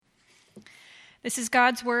This is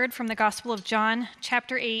God's word from the Gospel of John,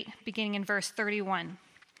 chapter 8, beginning in verse 31.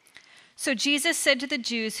 So Jesus said to the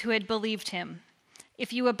Jews who had believed him,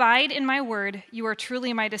 "If you abide in my word, you are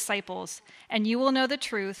truly my disciples, and you will know the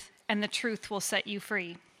truth, and the truth will set you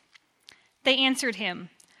free." They answered him,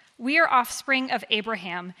 "We are offspring of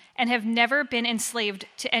Abraham and have never been enslaved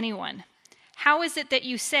to anyone. How is it that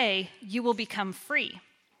you say you will become free?"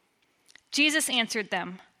 Jesus answered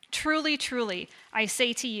them, "Truly, truly, I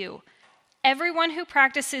say to you, everyone who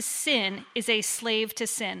practices sin is a slave to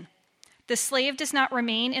sin. The slave does not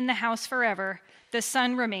remain in the house forever, the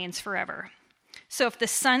son remains forever. So if the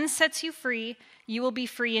son sets you free, you will be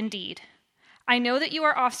free indeed. I know that you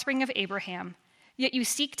are offspring of Abraham, yet you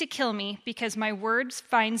seek to kill me because my word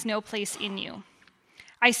finds no place in you.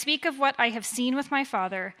 I speak of what I have seen with my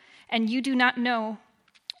father, and you do not know,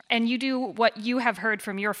 and you do what you have heard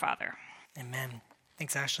from your father." Amen.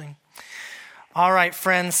 Thanks, Ashley. All right,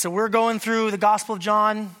 friends, so we're going through the Gospel of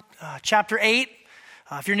John, chapter 8.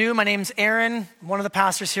 If you're new, my name's Aaron, one of the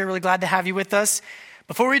pastors here. Really glad to have you with us.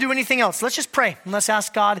 Before we do anything else, let's just pray and let's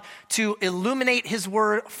ask God to illuminate his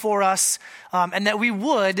word for us, and that we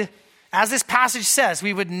would, as this passage says,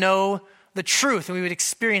 we would know the truth and we would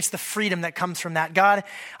experience the freedom that comes from that. God,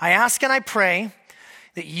 I ask and I pray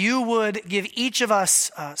that you would give each of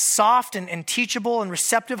us soft and teachable and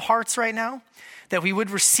receptive hearts right now, that we would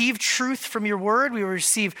receive truth from your word, we would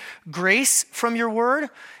receive grace from your word.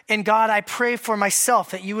 And God, I pray for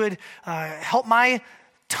myself that you would help my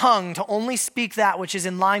tongue to only speak that which is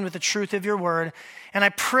in line with the truth of your word. And I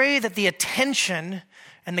pray that the attention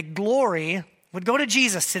and the glory would go to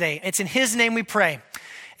Jesus today. It's in his name we pray.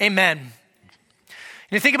 Amen. And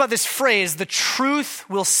you think about this phrase, the truth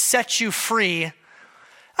will set you free.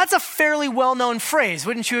 That's a fairly well-known phrase,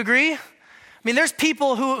 wouldn't you agree? I mean, there's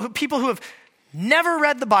people who have never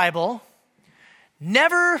read the Bible,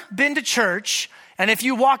 never been to church, and if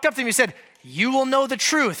you walked up to them and said, "You will know the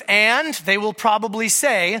truth," and they will probably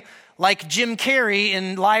say, like Jim Carrey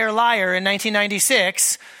in Liar Liar in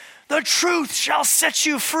 1996, "The truth shall set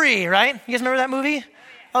you free," right? You guys remember that movie?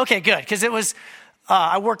 Okay, good, because it was,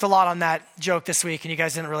 I worked a lot on that joke this week, and you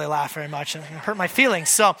guys didn't really laugh very much, and it hurt my feelings.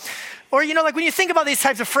 So, or, you know, like when you think about these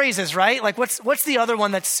types of phrases, right? Like what's the other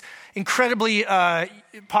one that's incredibly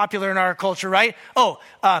popular in our culture, right?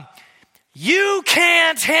 You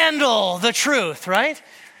can't handle the truth, right?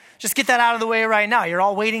 Just get that out of the way right now. You're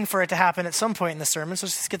all waiting for it to happen at some point in the sermon, so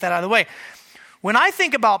just get that out of the way. When I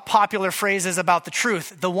think about popular phrases about the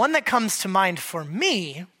truth, the one that comes to mind for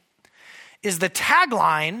me is the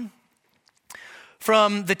tagline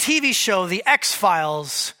from the TV show, The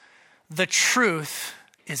X-Files, "The truth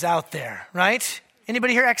is out there," right?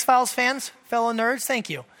 Anybody here X-Files fans, fellow nerds? Thank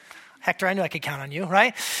you. Hector, I knew I could count on you,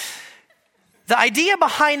 right? The idea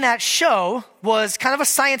behind that show was kind of a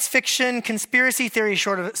science fiction conspiracy theory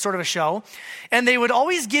sort of a show. And they would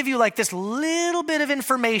always give you like this little bit of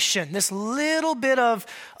information, this little bit of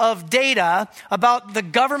data about the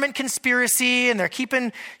government conspiracy, and they're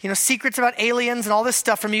keeping, secrets about aliens and all this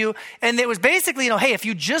stuff from you. And it was basically, hey, if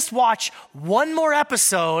you just watch one more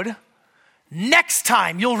episode, next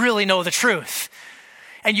time you'll really know the truth.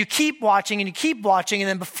 And you keep watching, and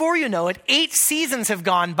then before you know it, 8 seasons have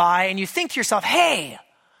gone by, and you think to yourself, hey,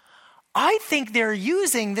 I think they're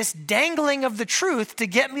using this dangling of the truth to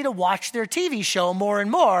get me to watch their TV show more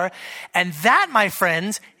and more. And that, my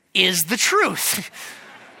friends, is the truth.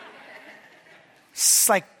 It's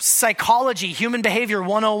like psychology, human behavior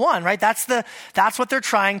 101, right? That's what they're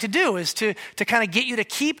trying to do, is to kind of get you to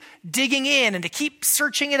keep digging in and to keep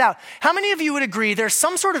searching it out. How many of you would agree there's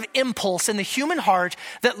some sort of impulse in the human heart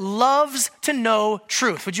that loves to know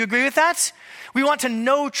truth? Would you agree with that? We want to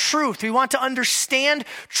know truth. We want to understand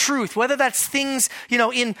truth, whether that's things,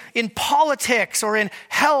 in politics or in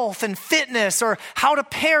health and fitness or how to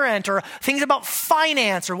parent or things about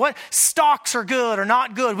finance or what stocks are good or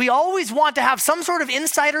not good. We always want to have some sort of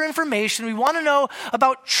insider information. We want to know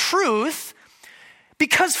about truth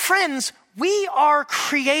because, friends, we are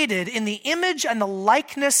created in the image and the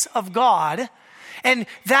likeness of God. And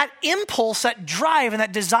that impulse, that drive, and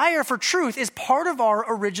that desire for truth is part of our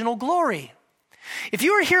original glory. If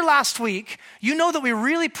you were here last week, you know that we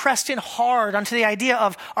really pressed in hard onto the idea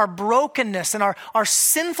of our brokenness and our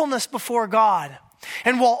sinfulness before God.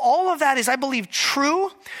 And while all of that is, I believe,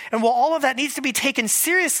 true, and while all of that needs to be taken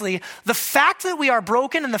seriously, the fact that we are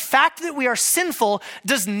broken and the fact that we are sinful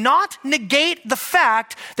does not negate the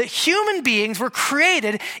fact that human beings were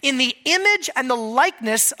created in the image and the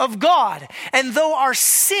likeness of God. And though our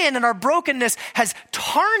sin and our brokenness has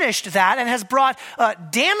tarnished that and has brought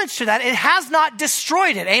damage to that, it has not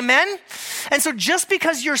destroyed it. Amen? And so just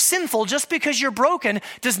because you're sinful, just because you're broken,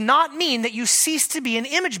 does not mean that you cease to be an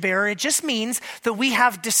image bearer. It just means that we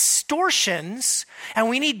have distortions and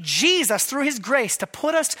we need Jesus through his grace to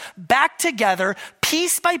put us back together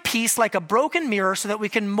piece by piece like a broken mirror so that we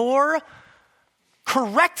can more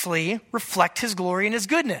correctly reflect his glory and his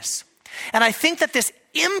goodness. And I think that this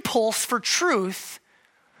impulse for truth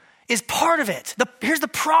is part of it. Here's the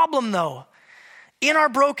problem though. In our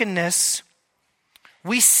brokenness,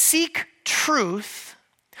 we seek truth,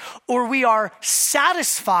 or we are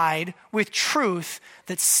satisfied with truth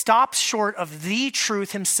that stops short of the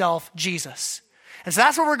truth himself, Jesus. And so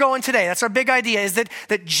that's where we're going today. That's our big idea, is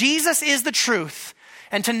that Jesus is the truth.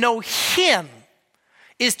 And to know him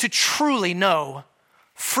is to truly know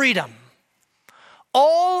freedom.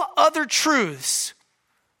 All other truths,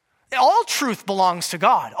 all truth belongs to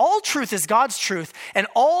God. All truth is God's truth. And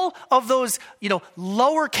all of those,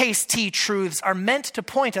 lowercase t truths are meant to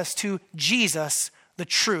point us to Jesus, the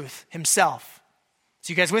truth himself.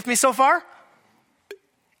 So you guys with me so far?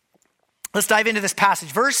 Let's dive into this passage.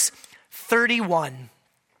 Verse 31.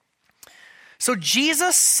 So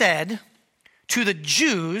Jesus said to the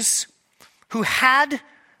Jews who had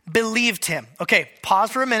believed him. Okay,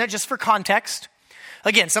 pause for a minute just for context.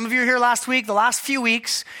 Again, some of you were here last week. The last few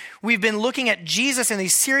weeks, we've been looking at Jesus in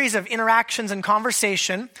these series of interactions and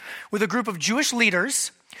conversation with a group of Jewish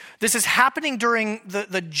leaders. This is happening during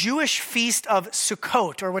the Jewish feast of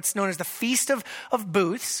Sukkot, or what's known as the Feast of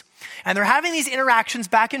Booths. And they're having these interactions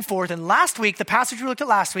back and forth. And last week, the passage we looked at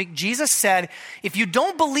last week, Jesus said, if you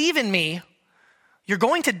don't believe in me, you're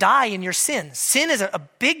going to die in your sins. Sin is a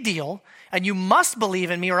big deal, and you must believe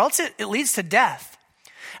in me, or else it leads to death.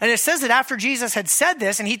 And it says that after Jesus had said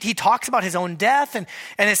this, and he talks about his own death, and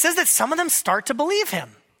it says that some of them start to believe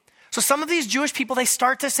him. So some of these Jewish people, they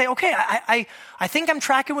start to say, okay, I think I'm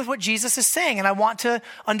tracking with what Jesus is saying, and I want to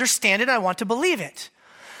understand it, and I want to believe it.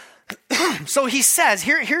 So he says,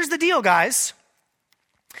 here's the deal, guys.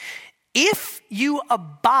 If you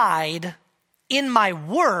abide in my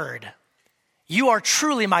word, you are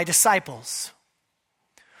truly my disciples.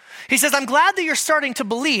 He says, I'm glad that you're starting to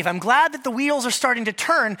believe. I'm glad that the wheels are starting to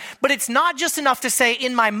turn, but it's not just enough to say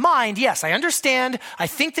in my mind, yes, I understand. I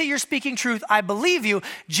think that you're speaking truth. I believe you.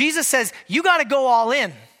 Jesus says, you got to go all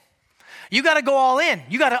in. You got to go all in.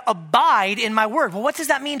 You got to abide in my word. Well, what does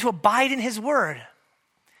that mean to abide in his word?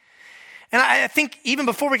 And I think even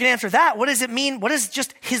before we can answer that, what does it mean? What does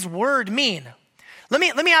just his word mean? Let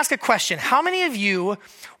me ask a question. How many of you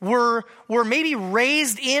were maybe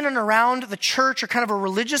raised in and around the church or kind of a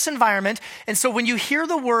religious environment? And so when you hear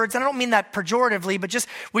the words, and I don't mean that pejoratively, but just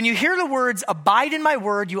when you hear the words, abide in my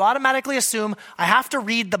word, you automatically assume I have to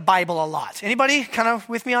read the Bible a lot. Anybody kind of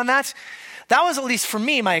with me on that? That was, at least for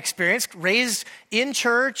me, my experience, raised in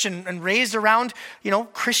church and raised around,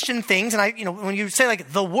 Christian things. And when you say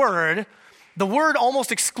like the word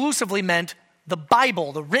almost exclusively meant the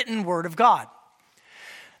Bible, the written word of God.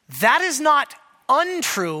 That is not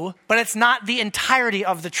untrue, but it's not the entirety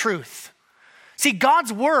of the truth. See,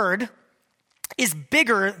 God's word is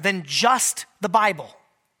bigger than just the Bible.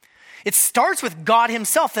 It starts with God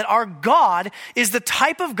himself, that our God is the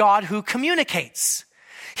type of God who communicates.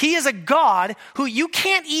 He is a God who you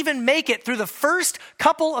can't even make it through the first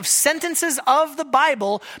couple of sentences of the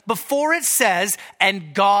Bible before it says,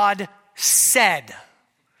 and God said.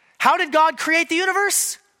 How did God create the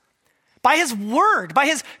universe? By his word, by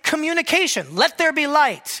his communication. Let there be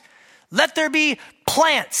light. Let there be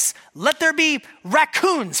plants. Let there be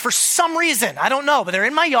raccoons for some reason. I don't know, but they're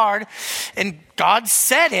in my yard and God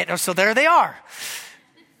said it. So there they are.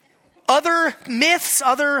 Other myths,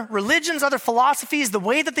 other religions, other philosophies, the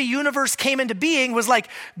way that the universe came into being was like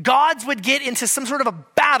gods would get into some sort of a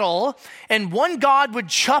battle and one god would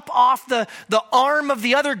chop off the arm of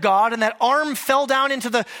the other god and that arm fell down into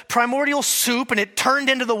the primordial soup and it turned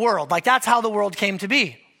into the world. Like that's how the world came to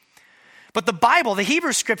be. But the Bible, the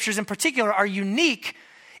Hebrew scriptures in particular, are unique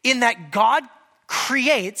in that God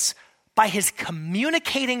creates by his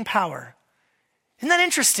communicating power. Isn't that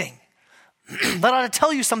interesting? That ought to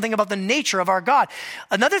tell you something about the nature of our God.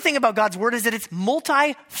 Another thing about God's word is that it's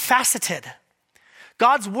multifaceted.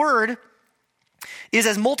 God's word is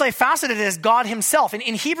as multifaceted as God himself. And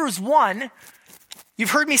in Hebrews 1,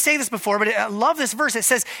 you've heard me say this before, but I love this verse. It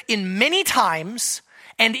says, in many times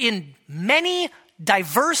and in many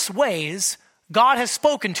diverse ways God has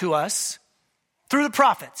spoken to us through the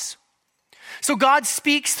prophets. So God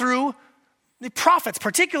speaks through the prophets,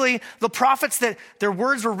 particularly the prophets that their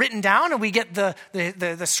words were written down, and we get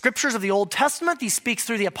the scriptures of the Old Testament. He speaks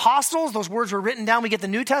through the apostles. Those words were written down. We get the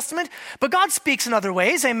New Testament. But God speaks in other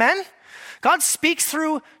ways, amen? God speaks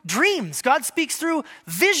through dreams. God speaks through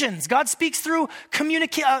visions. God speaks through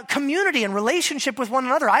community and relationship with one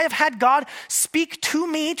another. I have had God speak to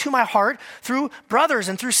me, to my heart, through brothers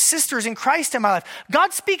and through sisters in Christ in my life.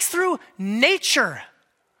 God speaks through nature.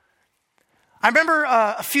 I remember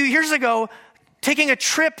a few years ago taking a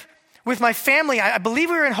trip with my family. I believe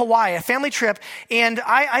we were in Hawaii, a family trip, and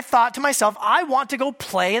I thought to myself, I want to go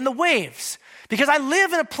play in the waves. Because I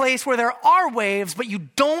live in a place where there are waves, but you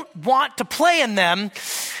don't want to play in them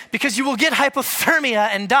because you will get hypothermia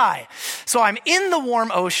and die. So I'm in the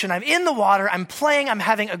warm ocean, I'm in the water, I'm playing, I'm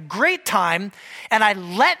having a great time, and I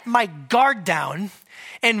let my guard down,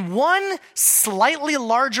 and one slightly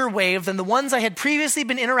larger wave than the ones I had previously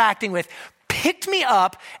been interacting with picked me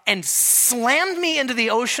up and slammed me into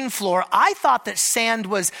the ocean floor. I thought that sand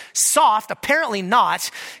was soft, apparently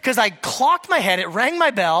not, because I clocked my head, it rang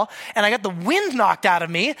my bell, and I got the wind knocked out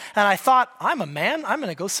of me, and I thought, I'm a man, I'm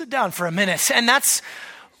going to go sit down for a minute. And that's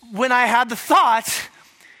when I had the thought,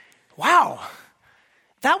 wow,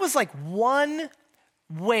 that was like one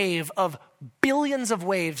wave of billions of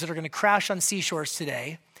waves that are going to crash on seashores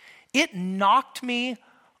today. It knocked me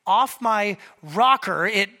off my rocker.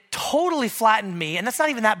 It totally flattened me, and that's not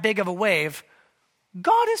even that big of a wave.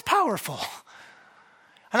 God is powerful.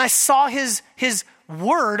 And I saw his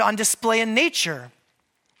word on display in nature.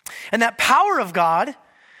 And that power of God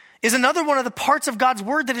is another one of the parts of God's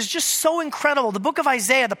word that is just so incredible. The book of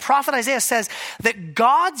Isaiah, the prophet Isaiah says that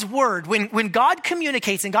God's word, when God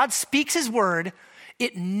communicates and God speaks his word,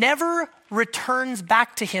 it never returns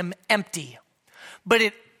back to him empty, but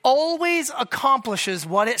it always accomplishes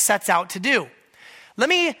what it sets out to do. Let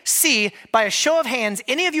me see, by a show of hands,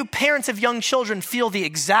 any of you parents of young children feel the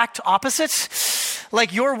exact opposite?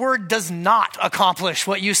 Like your word does not accomplish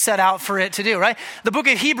what you set out for it to do, right? The book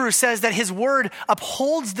of Hebrews says that his word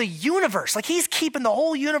upholds the universe. Like he's keeping the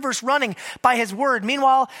whole universe running by his word.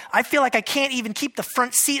 Meanwhile, I feel like I can't even keep the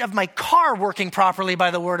front seat of my car working properly by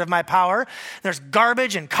the word of my power. There's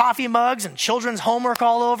garbage and coffee mugs and children's homework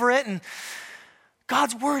all over it. And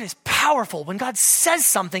God's word is powerful. When God says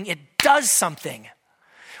something, it does something.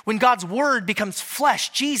 When God's word becomes flesh,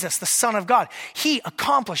 Jesus, the Son of God, he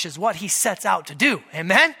accomplishes what he sets out to do.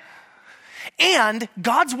 Amen? And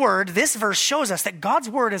God's word, this verse shows us that God's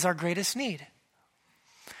word is our greatest need.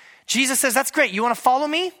 Jesus says, that's great. You want to follow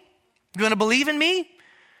me? You want to believe in me?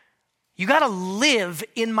 You got to live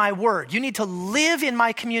in my word. You need to live in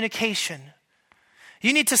my communication.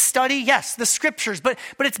 You need to study, yes, the scriptures, but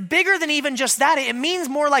it's bigger than even just that. It means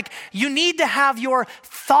more like you need to have your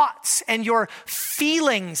thoughts and your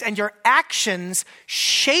feelings and your actions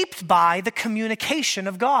shaped by the communication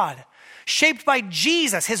of God, shaped by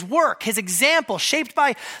Jesus, his work, his example, shaped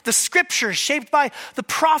by the scriptures, shaped by the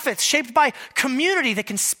prophets, shaped by community that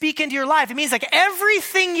can speak into your life. It means like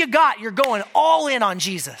everything you got, you're going all in on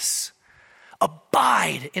Jesus.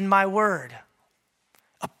 Abide in my word.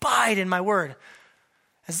 Abide in my word.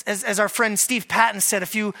 As our friend Steve Patton said a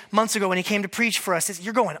few months ago when he came to preach for us,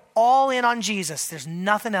 you're going all in on Jesus. There's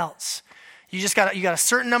nothing else. You got a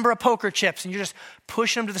certain number of poker chips and you're just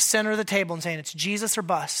pushing them to the center of the table and saying it's Jesus or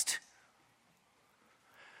bust.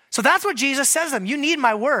 So that's what Jesus says to them. You need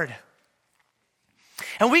my word.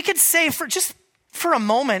 And we could say for a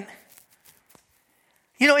moment,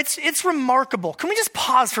 you know, it's remarkable. Can we just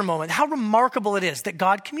pause for a moment? How remarkable it is that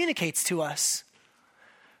God communicates to us.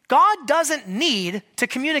 God doesn't need to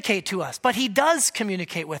communicate to us, but he does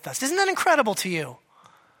communicate with us. Isn't that incredible to you?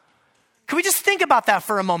 Can we just think about that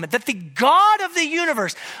for a moment? That the God of the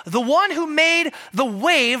universe, the one who made the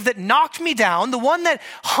wave that knocked me down, the one that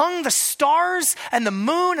hung the stars and the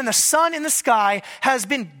moon and the sun in the sky, has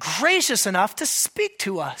been gracious enough to speak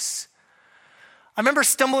to us. I remember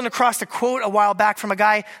stumbling across a quote a while back from a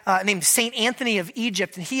guy named St. Anthony of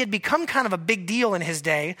Egypt, and he had become kind of a big deal in his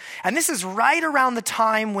day. And this is right around the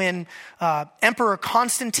time when Emperor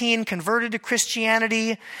Constantine converted to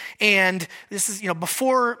Christianity. And this is,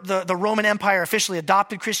 before the Roman Empire officially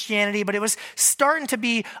adopted Christianity, but it was starting to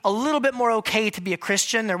be a little bit more okay to be a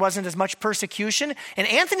Christian. There wasn't as much persecution. And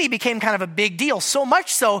Anthony became kind of a big deal, so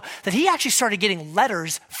much so that he actually started getting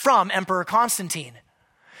letters from Emperor Constantine.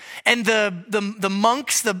 And the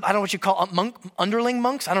monks, I don't know what you call them, underling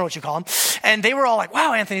monks, I don't know what you call them. And they were all like,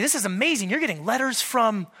 wow, Anthony, this is amazing. You're getting letters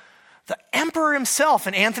from the emperor himself.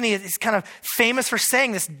 And Anthony is kind of famous for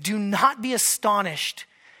saying this: do not be astonished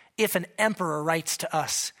if an emperor writes to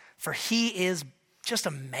us, for he is just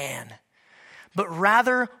a man, but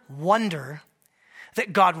rather wonder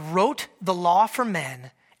that God wrote the law for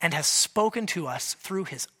men and has spoken to us through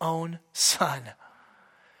his own Son.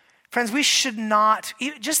 Friends, we should not,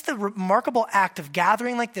 just the remarkable act of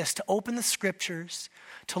gathering like this to open the scriptures,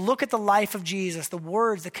 to look at the life of Jesus, the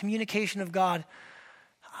words, the communication of God,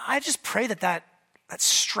 I just pray that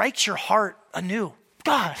strikes your heart anew.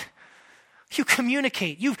 God, you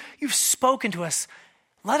communicate, you've spoken to us.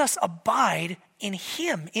 Let us abide in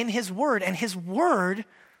him, in his word, and his word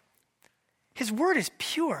is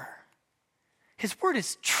pure. His word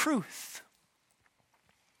is truth.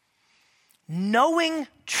 Knowing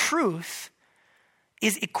truth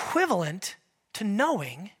is equivalent to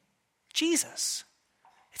knowing Jesus.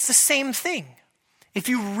 It's the same thing. If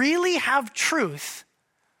you really have truth,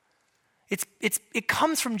 it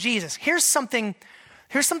comes from Jesus. Here's something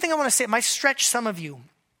I want to say. It might stretch some of you.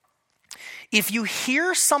 If you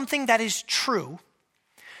hear something that is true,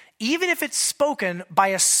 even if it's spoken by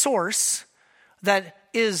a source that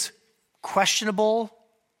is questionable,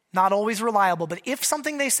 not always reliable, but if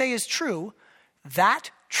something they say is true,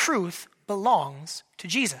 that truth belongs to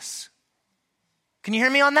Jesus. Can you hear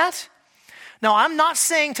me on that? Now, I'm not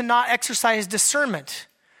saying to not exercise discernment.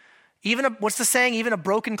 What's the saying? Even a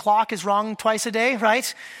broken clock is wrong twice a day,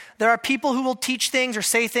 right? There are people who will teach things or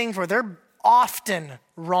say things where they're often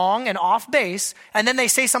wrong and off base, and then they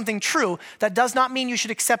say something true. That does not mean you should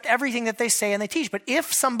accept everything that they say and they teach. But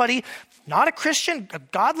if somebody, not a Christian, a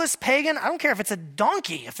godless pagan, I don't care if it's a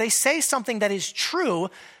donkey, if they say something that is true,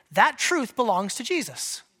 that truth belongs to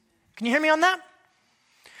Jesus. Can you hear me on that?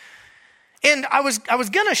 And I was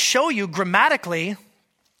going to show you grammatically,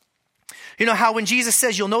 how when Jesus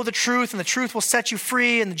says you'll know the truth and the truth will set you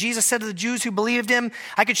free, and Jesus said to the Jews who believed him,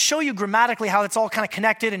 I could show you grammatically how it's all kind of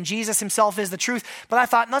connected and Jesus himself is the truth. But I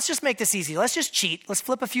thought, let's just make this easy. Let's just cheat. Let's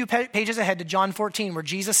flip a few pages ahead to John 14 where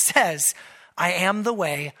Jesus says, I am the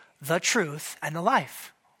way, the truth, and the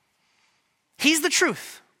life. He's the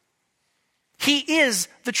truth. He is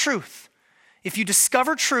the truth. If you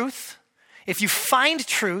discover truth, if you find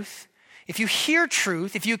truth, if you hear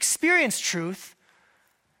truth, if you experience truth,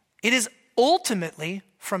 it is ultimately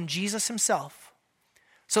from Jesus himself.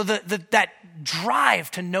 So that drive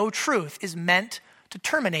to know truth is meant to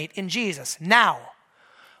terminate in Jesus. Now,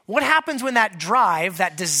 what happens when that drive,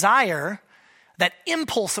 that desire, that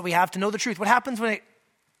impulse that we have to know the truth, what happens when it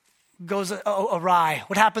goes awry?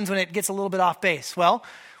 What happens when it gets a little bit off base? Well,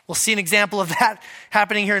 we'll see an example of that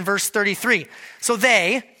happening here in verse 33. So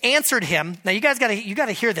they answered him. Now you guys got to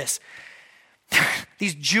hear this.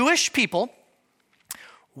 These Jewish people,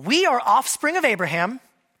 we are offspring of Abraham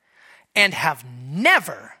and have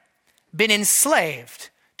never been enslaved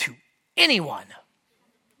to anyone.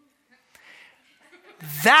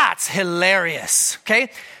 That's hilarious,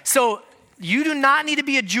 okay? So you do not need to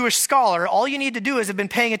be a Jewish scholar. All you need to do is have been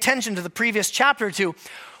paying attention to the previous chapter or two.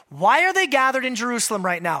 Why are they gathered in Jerusalem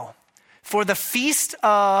right now? For the Feast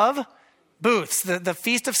of Booths, the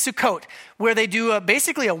Feast of Sukkot, where they do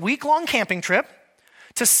basically a week-long camping trip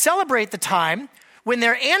to celebrate the time when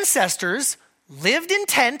their ancestors lived in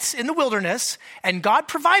tents in the wilderness and God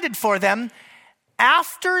provided for them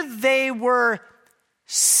after they were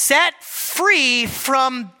set free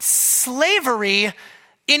from slavery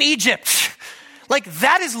in Egypt. Like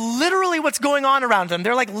that is literally what's going on around them.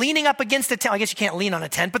 They're like leaning up against a tent. I guess you can't lean on a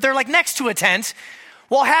tent, but they're like next to a tent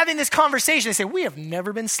while having this conversation. They say, we have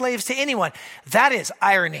never been slaves to anyone. That is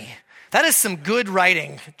irony. That is some good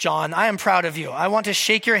writing, John. I am proud of you. I want to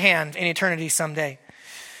shake your hand in eternity someday.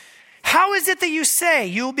 How is it that you say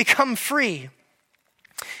you'll become free?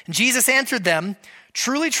 And Jesus answered them,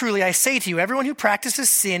 truly, truly, I say to you, everyone who practices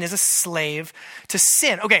sin is a slave to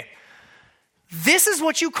sin. Okay, this is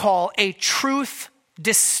what you call a truth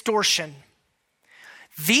distortion.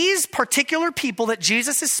 These particular people that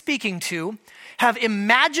Jesus is speaking to have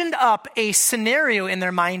imagined up a scenario in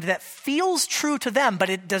their mind that feels true to them, but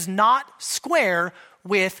it does not square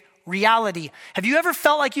with reality. Have you ever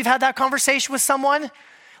felt like you've had that conversation with someone?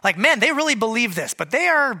 Like, man, they really believe this, but they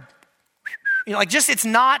are, it's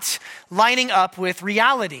not lining up with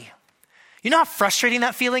reality. You know how frustrating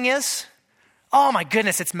that feeling is? Oh my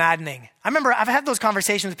goodness, it's maddening. I remember I've had those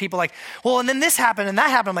conversations with people like, well, and then this happened and that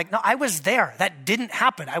happened. I'm like, no, I was there. That didn't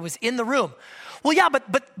happen. I was in the room. Well, yeah,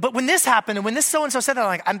 but when this happened and when this so-and-so said that, I'm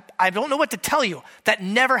like, I don't know what to tell you. That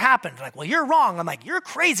never happened. They're like, well, you're wrong. I'm like, you're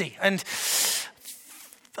crazy. And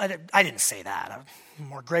I didn't say that. I'm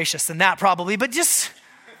more gracious than that probably, but just,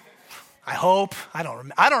 I hope. I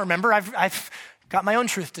don't remember. I've got my own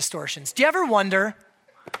truth distortions. Do you ever wonder,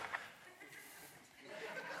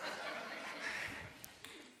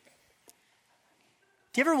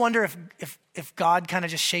 Do you ever wonder if God kind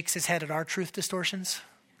of just shakes his head at our truth distortions?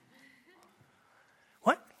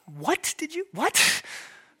 What?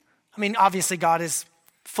 I mean, obviously God is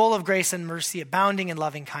full of grace and mercy, abounding in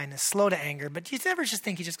loving kindness, slow to anger. But do you ever just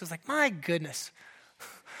think he just goes like, my goodness.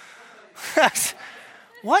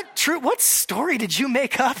 What story did you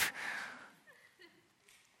make up?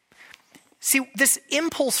 See, this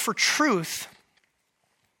impulse for truth,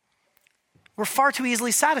 we're far too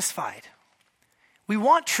easily satisfied. We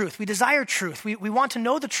want truth. We desire truth. We want to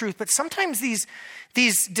know the truth. But sometimes these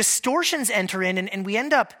distortions enter in and we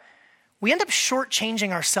end up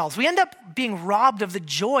shortchanging ourselves. We end up being robbed of the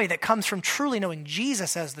joy that comes from truly knowing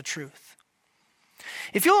Jesus as the truth.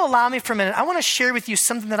 If you'll allow me for a minute, I want to share with you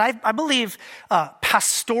something that I believe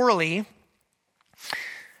pastorally,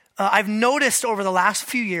 I've noticed over the last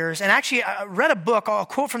few years, and actually I read a book, I'll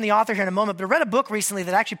quote from the author here in a moment, but I read a book recently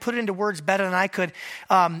that actually put it into words better than I could,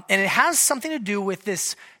 and it has something to do with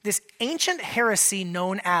this ancient heresy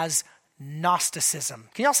known as Gnosticism.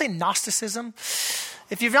 Can y'all say Gnosticism?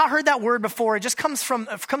 If you've not heard that word before, it just comes from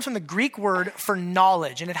the Greek word for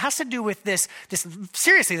knowledge, and it has to do with this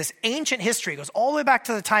ancient history. It goes all the way back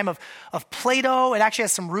to the time of Plato. It actually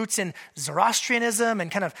has some roots in Zoroastrianism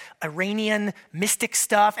and kind of Iranian mystic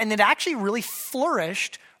stuff, and it actually really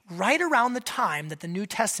flourished right around the time that the New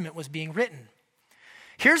Testament was being written.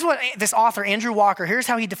 Here's what this author, Andrew Walker, here's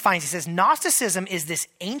how he defines it. He says, Gnosticism is this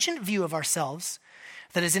ancient view of ourselves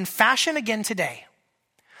that is in fashion again today.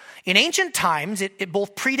 In ancient times, it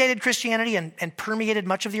both predated Christianity and permeated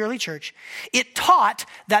much of the early church. It taught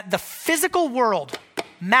that the physical world,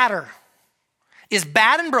 matter, is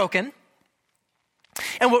bad and broken.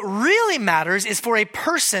 And what really matters is for a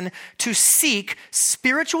person to seek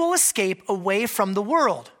spiritual escape away from the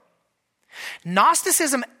world.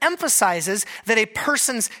 Gnosticism emphasizes that a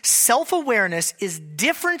person's self-awareness is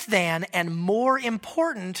different than and more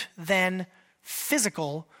important than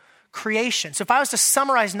physical creation. So if I was to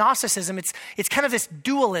summarize Gnosticism, it's kind of this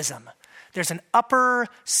dualism. There's an upper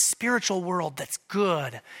spiritual world that's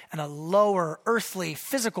good and a lower earthly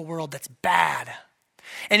physical world that's bad.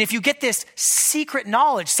 And if you get this secret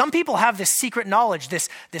knowledge, some people have this secret knowledge, this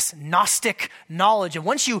Gnostic knowledge. And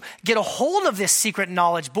once you get a hold of this secret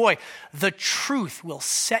knowledge, boy, the truth will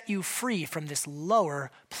set you free from this lower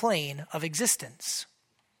plane of existence.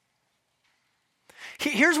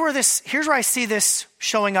 Here's where I see this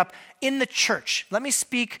showing up in the church. Let me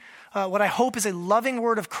speak what I hope is a loving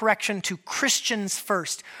word of correction to Christians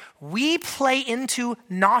first. We play into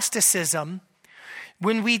Gnosticism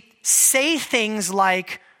when we say things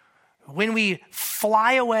like, when we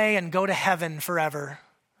fly away and go to heaven forever,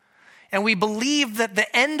 and we believe that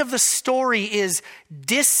the end of the story is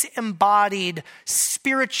disembodied,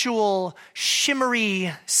 spiritual,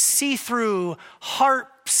 shimmery, see-through,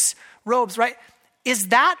 harps, robes, right? Is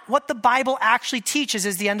that what the Bible actually teaches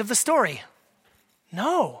is the end of the story?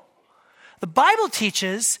 No. The Bible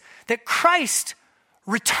teaches that Christ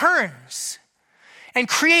returns and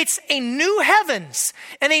creates a new heavens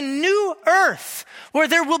and a new earth where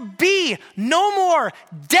there will be no more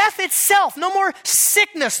death itself, no more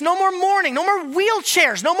sickness, no more mourning, no more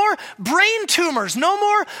wheelchairs, no more brain tumors, no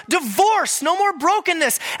more divorce, no more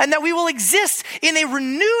brokenness, and that we will exist in a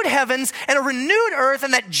renewed heavens and a renewed earth,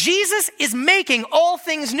 and that Jesus is making all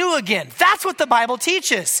things new again. That's what the Bible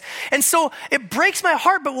teaches. And so it breaks my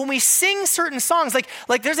heart, but when we sing certain songs,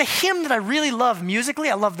 like there's a hymn that I really love musically.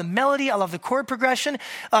 I love the melody. I love the chord progression.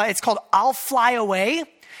 It's called I'll Fly Away.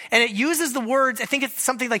 And it uses the words, I think it's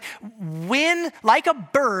something like, when, like a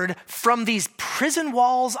bird, from these prison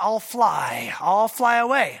walls I'll fly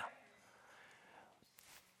away.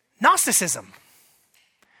 Gnosticism.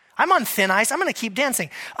 I'm on thin ice. I'm going to keep dancing.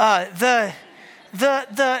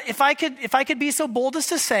 If I could be so bold as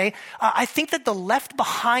to say, I think that the Left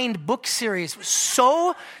Behind book series was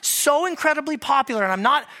so incredibly popular, and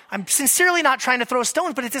I'm sincerely not trying to throw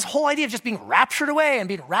stones, but it's this whole idea of just being raptured away and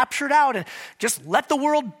being raptured out and just let the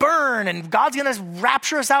world burn, and God's going to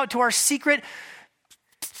rapture us out to our secret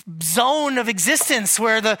zone of existence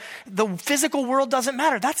where the physical world doesn't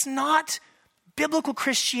matter. That's not biblical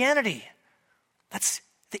Christianity. That's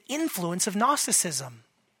the influence of Gnosticism.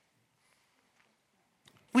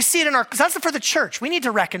 We see it that's for the church. We need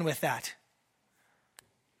to reckon with that.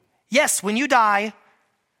 Yes, when you die,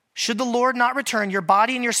 should the Lord not return, your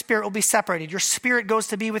body and your spirit will be separated. Your spirit goes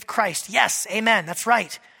to be with Christ. Yes, amen, that's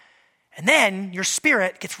right. And then your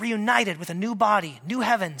spirit gets reunited with a new body, new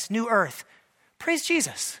heavens, new earth. Praise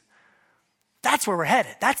Jesus. That's where we're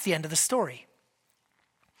headed. That's the end of the story.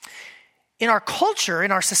 In our culture,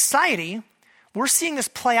 in our society, we're seeing this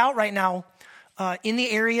play out right now in the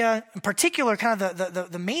area, in particular, kind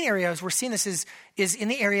of the main areas we're seeing this is in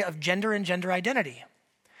the area of gender and gender identity,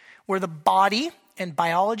 where the body and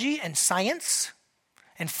biology and science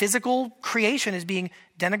and physical creation is being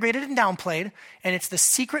denigrated and downplayed, and it's the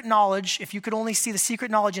secret knowledge. If you could only see the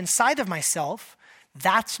secret knowledge inside of myself,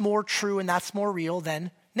 that's more true and that's more real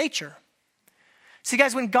than nature. See,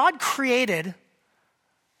 guys, when God created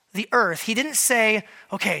the earth, he didn't say,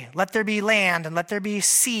 okay, let there be land and let there be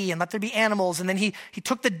sea and let there be animals. And then he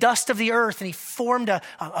took the dust of the earth and he formed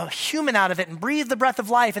a human out of it and breathed the breath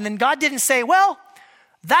of life. And then God didn't say, well,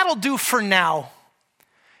 that'll do for now.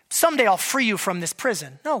 Someday I'll free you from this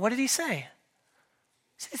prison. No, what did he say?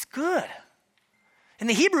 He said, it's good. In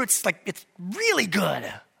the Hebrew, it's really good.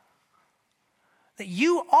 That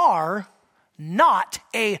you are not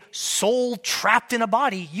a soul trapped in a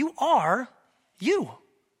body. You are you.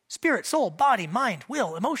 Spirit, soul, body, mind,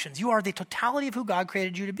 will, emotions. You are the totality of who God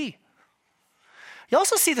created you to be. You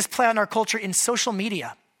also see this play out in our culture in social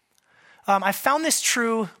media. I found this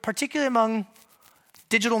true, particularly among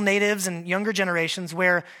digital natives and younger generations,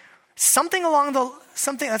 where something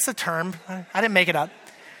that's the term, I didn't make it up,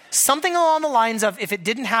 something along the lines of, if it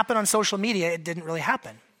didn't happen on social media, it didn't really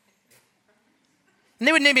happen. And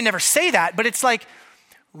they would maybe never say that, but it's like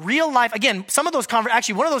real life. Again, one of those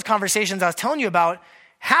conversations I was telling you about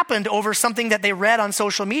happened over something that they read on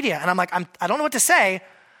social media. And I'm like, I don't know what to say.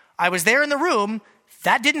 I was there in the room.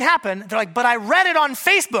 That didn't happen. They're like, but I read it on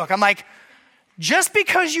Facebook. I'm like, just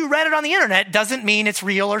because you read it on the internet doesn't mean it's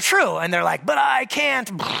real or true. And they're like, but I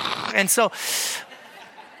can't. And so,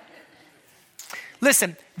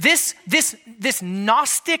 listen, this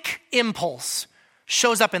Gnostic impulse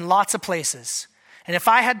shows up in lots of places. And if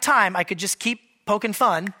I had time, I could just keep poking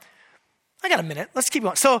fun. I got a minute. Let's keep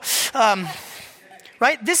going. So,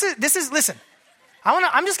 right? This is, listen,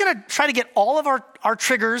 I'm just going to try to get all of our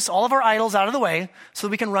triggers, all of our idols out of the way so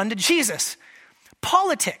that we can run to Jesus.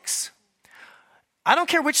 Politics. I don't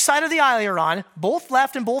care which side of the aisle you're on, both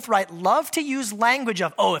left and both right love to use language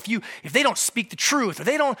of, if they don't speak the truth, or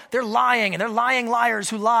they're lying, and they're lying liars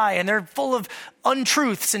who lie, and they're full of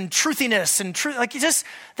untruths and truthiness and truth. Like, just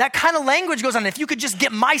that kind of language goes on. If you could just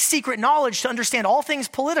get my secret knowledge to understand all things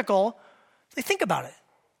political, think about it.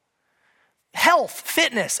 Health,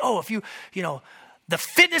 fitness. The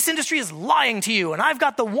fitness industry is lying to you, and I've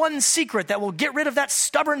got the one secret that will get rid of that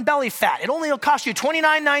stubborn belly fat. It only will cost you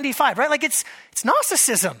 $29.95, right? Like it's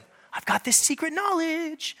Gnosticism. I've got this secret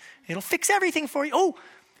knowledge. It'll fix everything for you. Oh,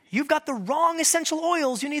 you've got the wrong essential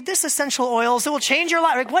oils. You need this essential oils. It will change your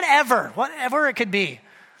life. Like whatever it could be.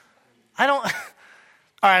 All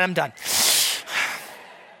right, I'm done.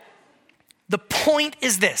 The point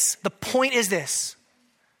is this.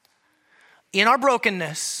 In our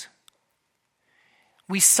brokenness,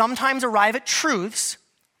 we sometimes arrive at truths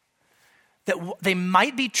that they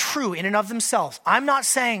might be true in and of themselves. I'm not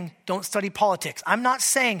saying don't study politics. I'm not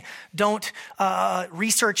saying don't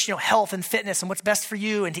research health and fitness and what's best for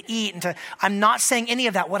you and to eat. I'm not saying any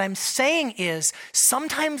of that. What I'm saying is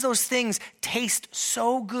sometimes those things taste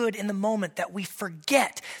so good in the moment that we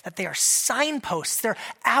forget that they are signposts. They're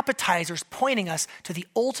appetizers pointing us to the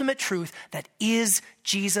ultimate truth that is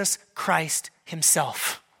Jesus Christ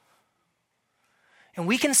himself. And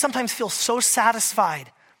we can sometimes feel so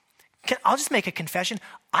satisfied. I'll just make a confession.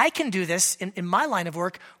 I can do this in my line of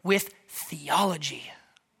work with theology.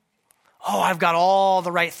 I've got all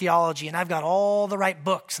the right theology, and I've got all the right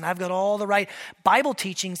books, and I've got all the right Bible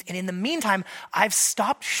teachings. And in the meantime, I've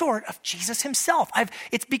stopped short of Jesus himself.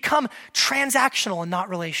 It's become transactional and not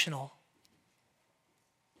relational.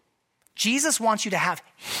 Jesus wants you to have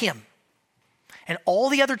him. And all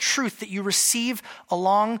the other truth that you receive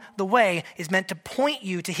along the way is meant to point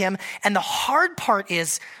you to him. And the hard part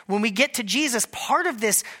is when we get to Jesus, part of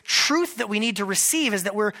this truth that we need to receive is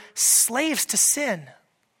that we're slaves to sin.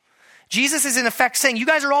 Jesus is in effect saying, you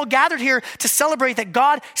guys are all gathered here to celebrate that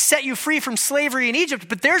God set you free from slavery in Egypt,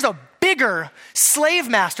 but there's a bigger slave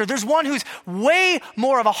master. There's one who's way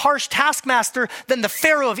more of a harsh taskmaster than the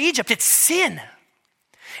Pharaoh of Egypt. It's sin.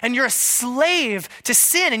 And you're a slave to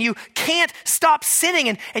sin, and you can't stop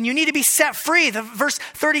sinning, and you need to be set free. Verse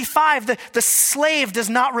 35, the slave does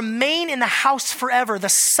not remain in the house forever. The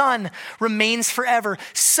son remains forever.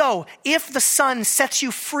 So if the son sets you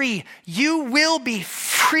free, you will be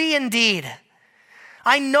free indeed.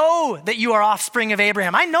 I know that you are offspring of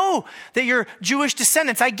Abraham. I know that you're Jewish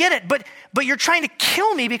descendants. I get it, but you're trying to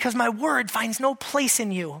kill me because my word finds no place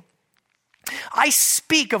in you. I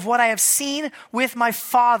speak of what I have seen with my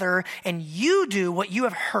father, and you do what you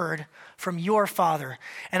have heard from your father.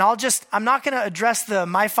 And I'm not going to address the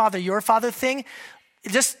my father, your father thing.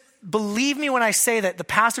 Just believe me when I say that the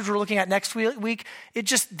passage we're looking at next week, it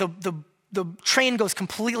just, the train goes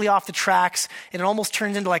completely off the tracks, and it almost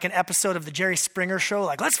turns into like an episode of the Jerry Springer show.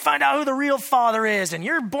 Like, let's find out who the real father is, and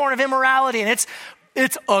you're born of immorality, and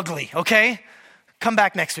it's ugly, okay? Come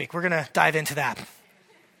back next week. We're going to dive into that.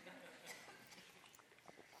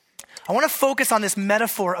 I want to focus on this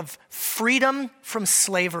metaphor of freedom from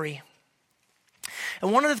slavery.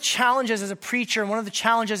 And one of the challenges as a preacher, and one of the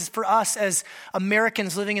challenges for us as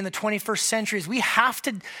Americans living in the 21st century is we have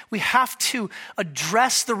to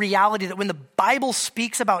address the reality that when the Bible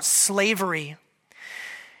speaks about slavery,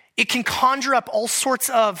 it can conjure up all sorts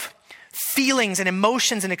of feelings and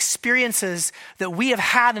emotions and experiences that we have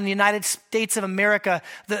had in the United States of America.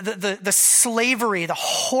 The slavery, the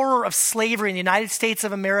horror of slavery in the United States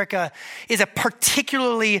of America is a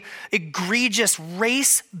particularly egregious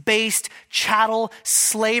race-based chattel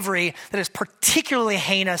slavery that is particularly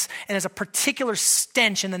heinous and is a particular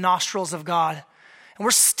stench in the nostrils of God. And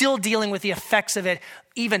we're still dealing with the effects of it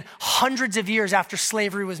even hundreds of years after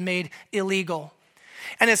slavery was made illegal.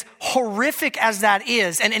 And as horrific as that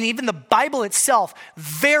is, and even the Bible itself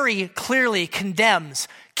very clearly condemns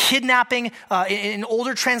kidnapping. In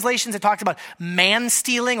older translations, it talks about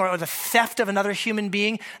man-stealing or the theft of another human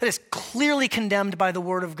being. That is clearly condemned by the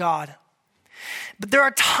Word of God. But there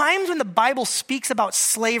are times when the Bible speaks about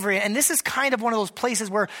slavery, and this is kind of one of those places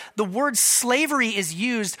where the word slavery is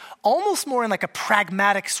used almost more in like a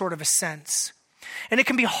pragmatic sort of a sense. And it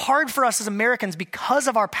can be hard for us as Americans because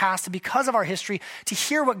of our past and because of our history to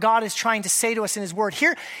hear what God is trying to say to us in his word.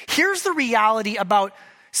 Here's the reality about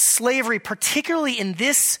slavery, particularly in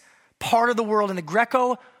this part of the world, in the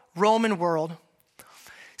Greco-Roman world.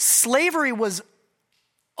 Slavery was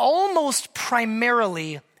almost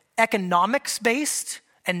primarily economics-based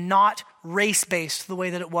and not race-based the way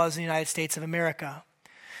that it was in the United States of America.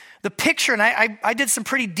 The picture, and I did some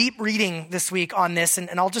pretty deep reading this week on this, and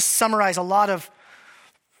I'll just summarize a lot of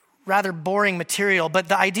rather boring material, but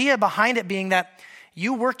the idea behind it being that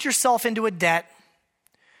you worked yourself into a debt,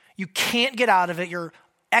 you can't get out of it, you're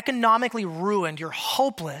economically ruined, you're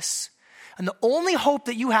hopeless, and the only hope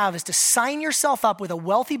that you have is to sign yourself up with a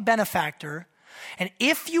wealthy benefactor, and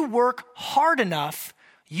if you work hard enough,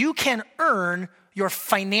 you can earn your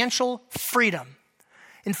financial freedom.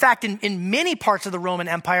 In fact, in many parts of the Roman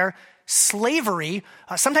Empire, slavery,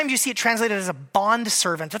 sometimes you see it translated as a bond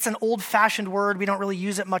servant. That's an old-fashioned word. We don't really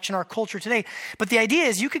use it much in our culture today. But the idea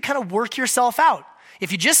is you could kind of work yourself out.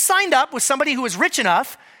 If you just signed up with somebody who was rich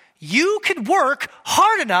enough, you could work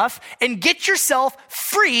hard enough and get yourself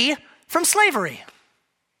free from slavery.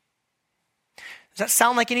 Does that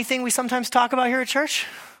sound like anything we sometimes talk about here at church?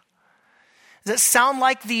 Does it sound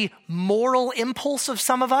like the moral impulse of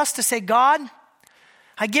some of us to say, God,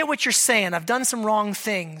 I get what you're saying. I've done some wrong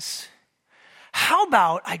things. How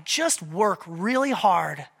about I just work really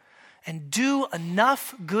hard and do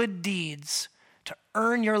enough good deeds to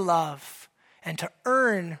earn your love and to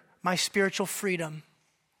earn my spiritual freedom?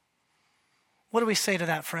 What do we say to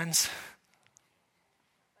that, friends?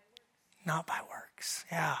 Not by works.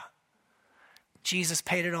 Yeah. Jesus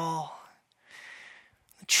paid it all.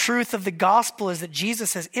 The truth of the gospel is that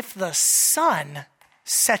Jesus says, if the Son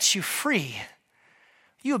sets you free,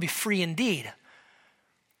 you will be free indeed.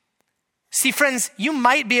 See, friends, you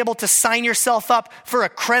might be able to sign yourself up for a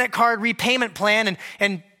credit card repayment plan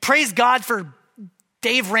and praise God for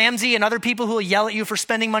Dave Ramsey and other people who will yell at you for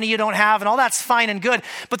spending money you don't have, and all that's fine and good.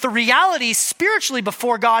 But the reality spiritually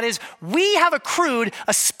before God is we have accrued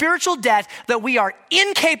a spiritual debt that we are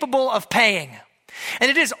incapable of paying.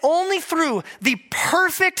 And it is only through the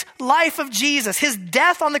perfect life of Jesus, his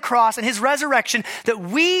death on the cross and his resurrection, that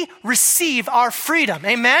we receive our freedom.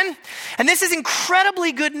 Amen? And this is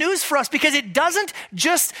incredibly good news for us because it doesn't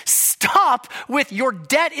just stop with your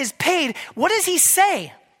debt is paid. What does he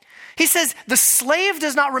say? He says, the slave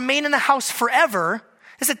does not remain in the house forever.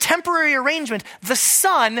 It's a temporary arrangement. The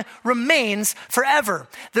son remains forever.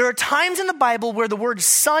 There are times in the Bible where the word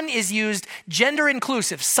son is used gender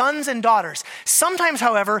inclusive, sons and daughters. Sometimes,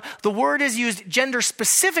 however, the word is used gender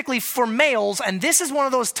specifically for males, and this is one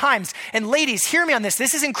of those times. And ladies, hear me on this.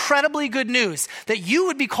 This is incredibly good news that you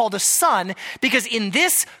would be called a son because in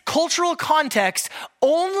this cultural context,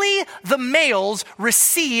 only the males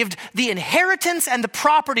received the inheritance and the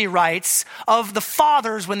property rights of the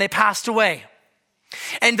fathers when they passed away.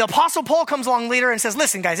 And the Apostle Paul comes along later and says,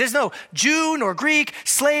 listen, guys, there's no Jew nor Greek,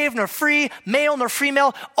 slave nor free, male nor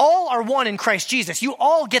female. All are one in Christ Jesus. You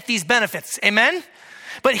all get these benefits. Amen?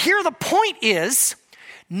 But here the point is,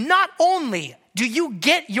 not only do you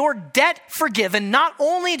get your debt forgiven, not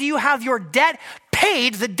only do you have your debt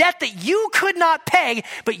paid the debt that you could not pay,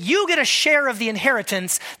 but you get a share of the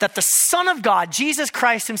inheritance that the Son of God, Jesus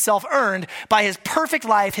Christ himself, earned by his perfect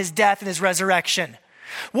life, his death, and his resurrection.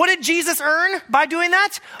 What did Jesus earn by doing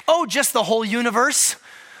that? Oh, just the whole universe.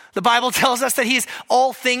 The Bible tells us that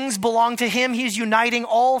all things belong to him. He's uniting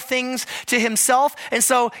all things to himself. And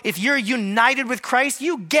so if you're united with Christ,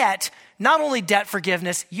 you get not only debt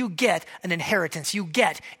forgiveness, you get an inheritance. You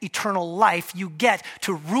get eternal life. You get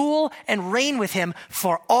to rule and reign with him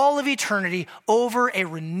for all of eternity over a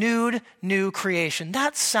renewed new creation.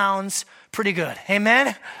 That sounds pretty good.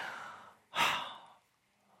 Amen?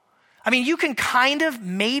 I mean, you can kind of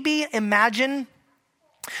maybe imagine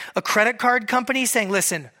a credit card company saying,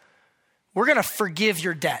 listen, we're going to forgive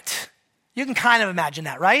your debt. You can kind of imagine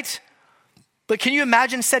that, right? But can you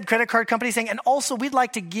imagine said credit card company saying, and also we'd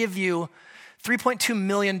like to give you $3.2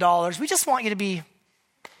 million. We just want you to be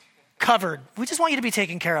covered. We just want you to be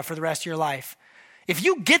taken care of for the rest of your life. If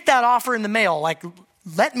you get that offer in the mail,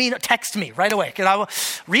 text me right away, because I will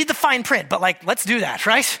read the fine print, but let's do that,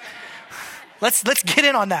 right? Let's get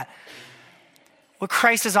in on that. What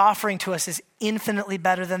Christ is offering to us is infinitely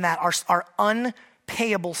better than that. Our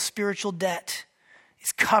unpayable spiritual debt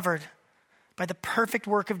is covered by the perfect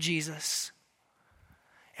work of Jesus.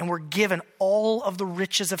 And we're given all of the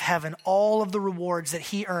riches of heaven, all of the rewards that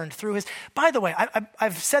he earned through his. By the way,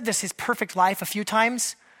 I've said this, his perfect life a few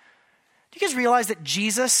times. Do you guys realize that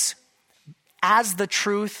Jesus, as the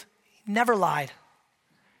truth, never lied,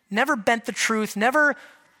 never bent the truth, never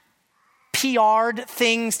PR'd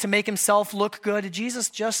things to make himself look good? Jesus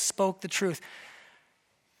just spoke the truth.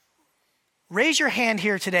 Raise your hand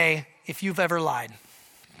here today if you've ever lied.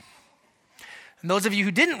 And those of you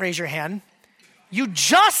who didn't raise your hand, you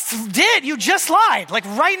just did. You just lied,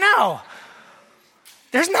 right now.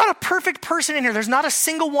 There's not a perfect person in here. There's not a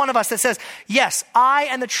single one of us that says, yes, I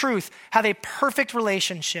and the truth have a perfect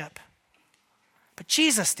relationship. But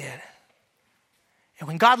Jesus did. And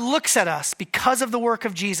when God looks at us because of the work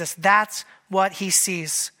of Jesus, that's what he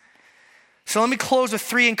sees. So let me close with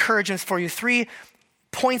 3 encouragements for you, 3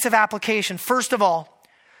 points of application. First of all,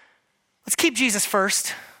 let's keep Jesus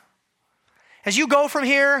first. As you go from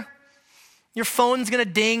here, your phone's going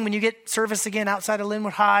to ding when you get service again outside of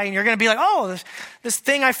Linwood High, and you're going to be like, oh, this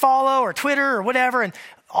thing I follow, or Twitter, or whatever, and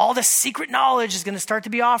all this secret knowledge is going to start to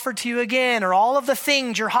be offered to you again, or all of the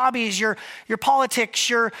things, your hobbies, your politics,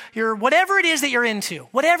 your whatever it is that you're into,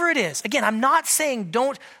 whatever it is. Again, I'm not saying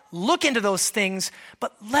don't look into those things,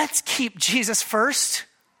 but let's keep Jesus first.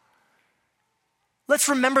 Let's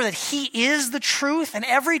remember that he is the truth, and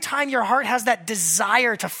every time your heart has that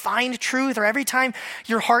desire to find truth, or every time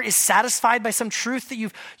your heart is satisfied by some truth that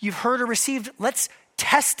you've heard or received, let's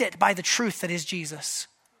test it by the truth that is Jesus.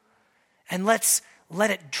 And let's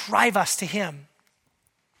let it drive us to him.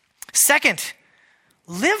 Second,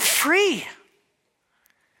 live free.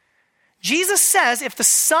 Jesus says, if the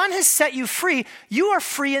Son has set you free, you are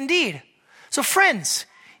free indeed. So friends,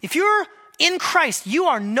 if you're in Christ, you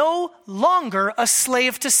are no longer a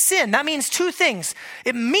slave to sin. That means 2 things.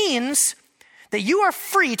 It means that you are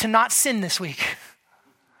free to not sin this week.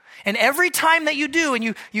 And every time that you do, and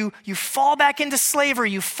you fall back into slavery,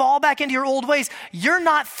 you fall back into your old ways, you're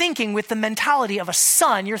not thinking with the mentality of a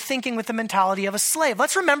son, you're thinking with the mentality of a slave.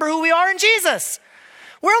 Let's remember who we are in Jesus.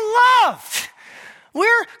 We're loved.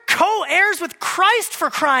 We're co-heirs with Christ, for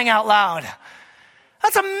crying out loud.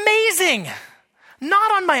 That's amazing.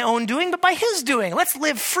 Not on my own doing, but by his doing. Let's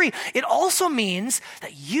live free. It also means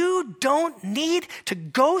that you don't need to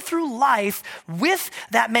go through life with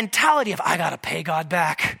that mentality of, I got to pay God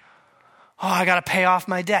back. Oh, I got to pay off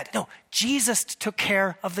my debt. No, Jesus took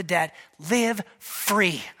care of the debt. Live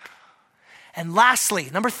free. And lastly,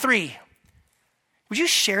 number 3, would you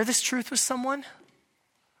share this truth with someone?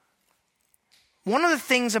 One of the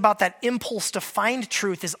things about that impulse to find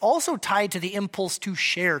truth is also tied to the impulse to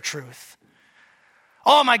share truth.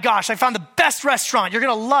 Oh my gosh, I found the best restaurant. You're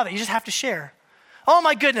going to love it. You just have to share. Oh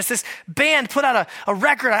my goodness, this band put out a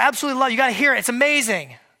record I absolutely love. You got to hear it. It's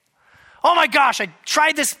amazing. Oh my gosh, I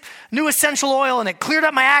tried this new essential oil and it cleared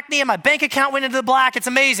up my acne and my bank account went into the black. It's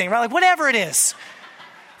amazing, right? Whatever it is.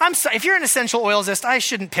 I'm sorry. If you're an essential oilist, I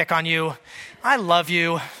shouldn't pick on you. I love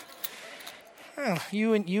you. Oh,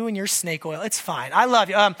 you and your snake oil. It's fine. I love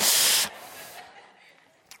you.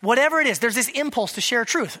 Whatever it is, there's this impulse to share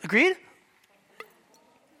truth. Agreed?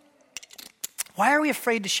 Why are we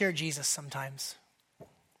afraid to share Jesus sometimes?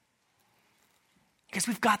 Because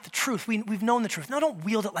we've got the truth. We've known the truth. No, don't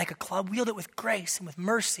wield it like a club. Wield it with grace and with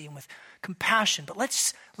mercy and with compassion. But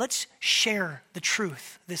let's share the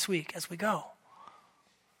truth this week as we go.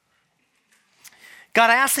 God,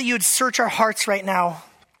 I ask that you would search our hearts right now.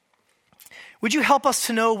 Would you help us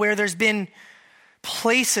to know where there's been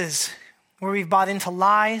places where we've bought into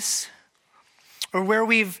lies, or where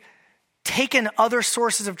we've taken other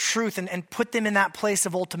sources of truth and put them in that place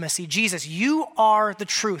of ultimacy? Jesus, you are the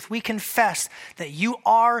truth. We confess that you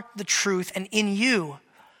are the truth, and in you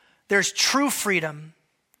there's true freedom.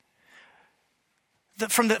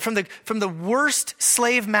 From the worst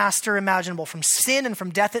slave master imaginable, from sin and from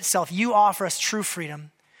death itself, you offer us true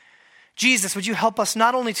freedom. Jesus, would you help us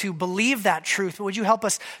not only to believe that truth, but would you help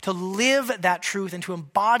us to live that truth and to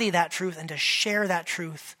embody that truth and to share that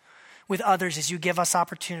truth with others as you give us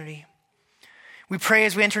opportunity. We pray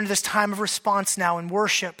as we enter into this time of response now in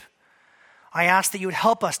worship, I ask that you would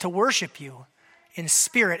help us to worship you in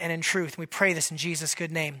spirit and in truth. And we pray this in Jesus'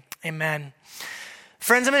 good name. Amen.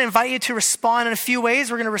 Friends, I'm going to invite you to respond in a few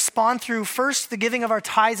ways. We're going to respond through, first, the giving of our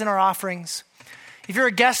tithes and our offerings. If you're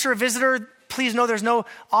a guest or a visitor, please know there's no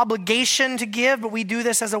obligation to give, but we do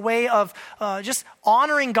this as a way of just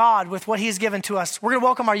honoring God with what he's given to us. We're going to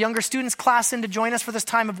welcome our younger students class in to join us for this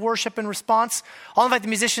time of worship and response. I'll invite the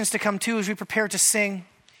musicians to come too as we prepare to sing.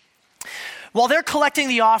 While they're collecting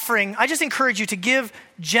the offering, I just encourage you to give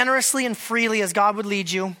generously and freely as God would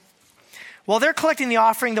lead you. While they're collecting the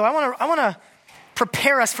offering, though, I want to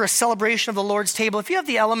prepare us for a celebration of the Lord's table. If you have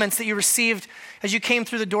the elements that you received as you came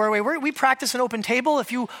through the doorway, we practice an open table.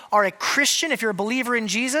 If you are a Christian, if you're a believer in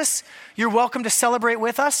Jesus, you're welcome to celebrate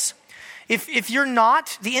with us. If you're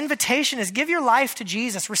not, the invitation is give your life to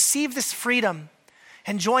Jesus, receive this freedom,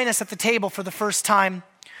 and join us at the table for the first time.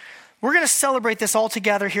 We're going to celebrate this all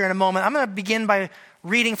together here in a moment. I'm going to begin by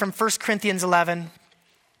reading from 1 Corinthians 11.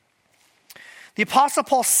 The Apostle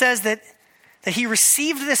Paul says that he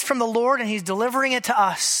received this from the Lord and he's delivering it to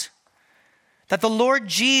us. That the Lord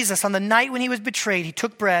Jesus, on the night when he was betrayed, he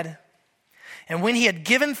took bread. And when he had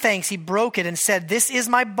given thanks, he broke it and said, "This is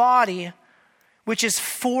my body, which is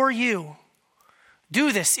for you.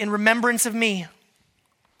 Do this in remembrance of me."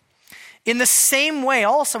 In the same way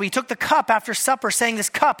also, he took the cup after supper, saying, "This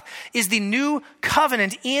cup is the new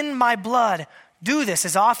covenant in my blood. Do this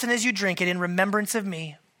as often as you drink it in remembrance of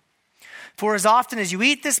me. For as often as you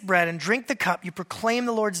eat this bread and drink the cup, you proclaim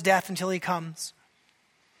the Lord's death until he comes.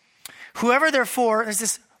 Whoever therefore," there's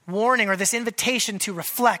this warning or this invitation to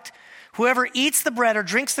reflect, "whoever eats the bread or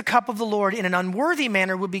drinks the cup of the Lord in an unworthy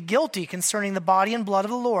manner will be guilty concerning the body and blood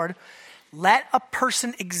of the Lord. Let a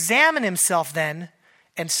person examine himself then,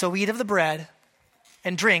 and so eat of the bread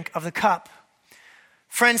and drink of the cup."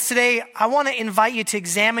 Friends, today I want to invite you to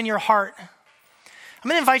examine your heart. I'm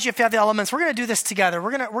going to invite you, if you have the elements, we're going to do this together.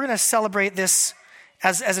 We're going to celebrate this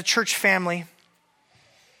as a church family.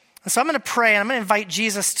 And so I'm going to pray, and I'm going to invite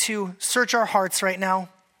Jesus to search our hearts right now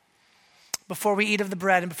before we eat of the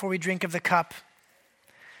bread and before we drink of the cup.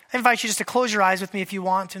 I invite you just to close your eyes with me if you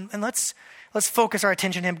want, and let's focus our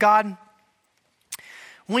attention on him. God,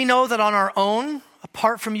 we know that on our own,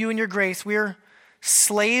 apart from you and your grace, we're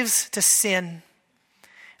slaves to sin.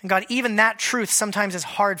 And God, even that truth sometimes is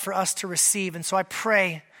hard for us to receive. And so I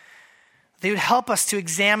pray that you would help us to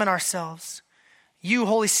examine ourselves. You,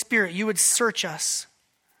 Holy Spirit, you would search us.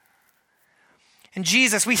 And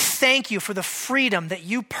Jesus, we thank you for the freedom that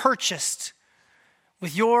you purchased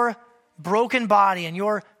with your broken body and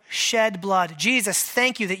your shed blood. Jesus,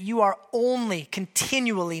 thank you that you are only,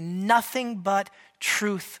 continually, nothing but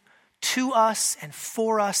truth to us and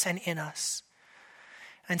for us and in us.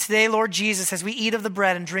 And today, Lord Jesus, as we eat of the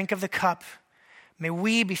bread and drink of the cup, may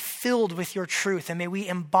we be filled with your truth and may we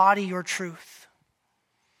embody your truth.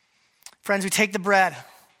 Friends, we take the bread.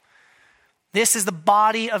 This is the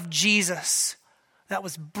body of Jesus that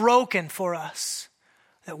was broken for us,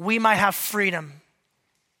 that we might have freedom.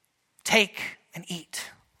 Take and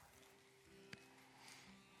eat.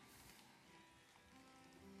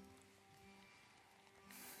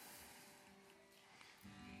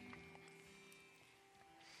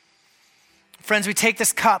 Friends, we take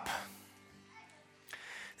this cup.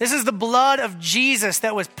 This is the blood of Jesus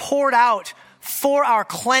that was poured out for our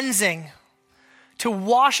cleansing, to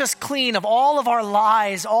wash us clean of all of our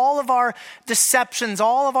lies, all of our deceptions,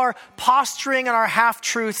 all of our posturing and our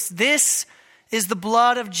half-truths. This is the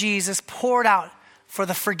blood of Jesus poured out for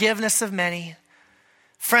the forgiveness of many.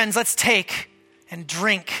 Friends, let's take and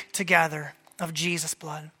drink together of Jesus'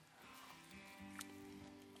 blood.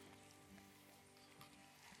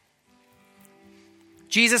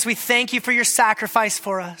 Jesus, we thank you for your sacrifice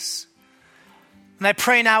for us. And I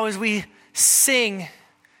pray now as we sing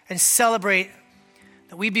and celebrate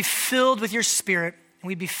that we be filled with your Spirit and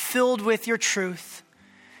we be filled with your truth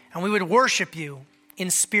and we would worship you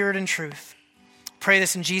in spirit and truth. Pray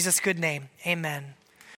this in Jesus' good name. Amen.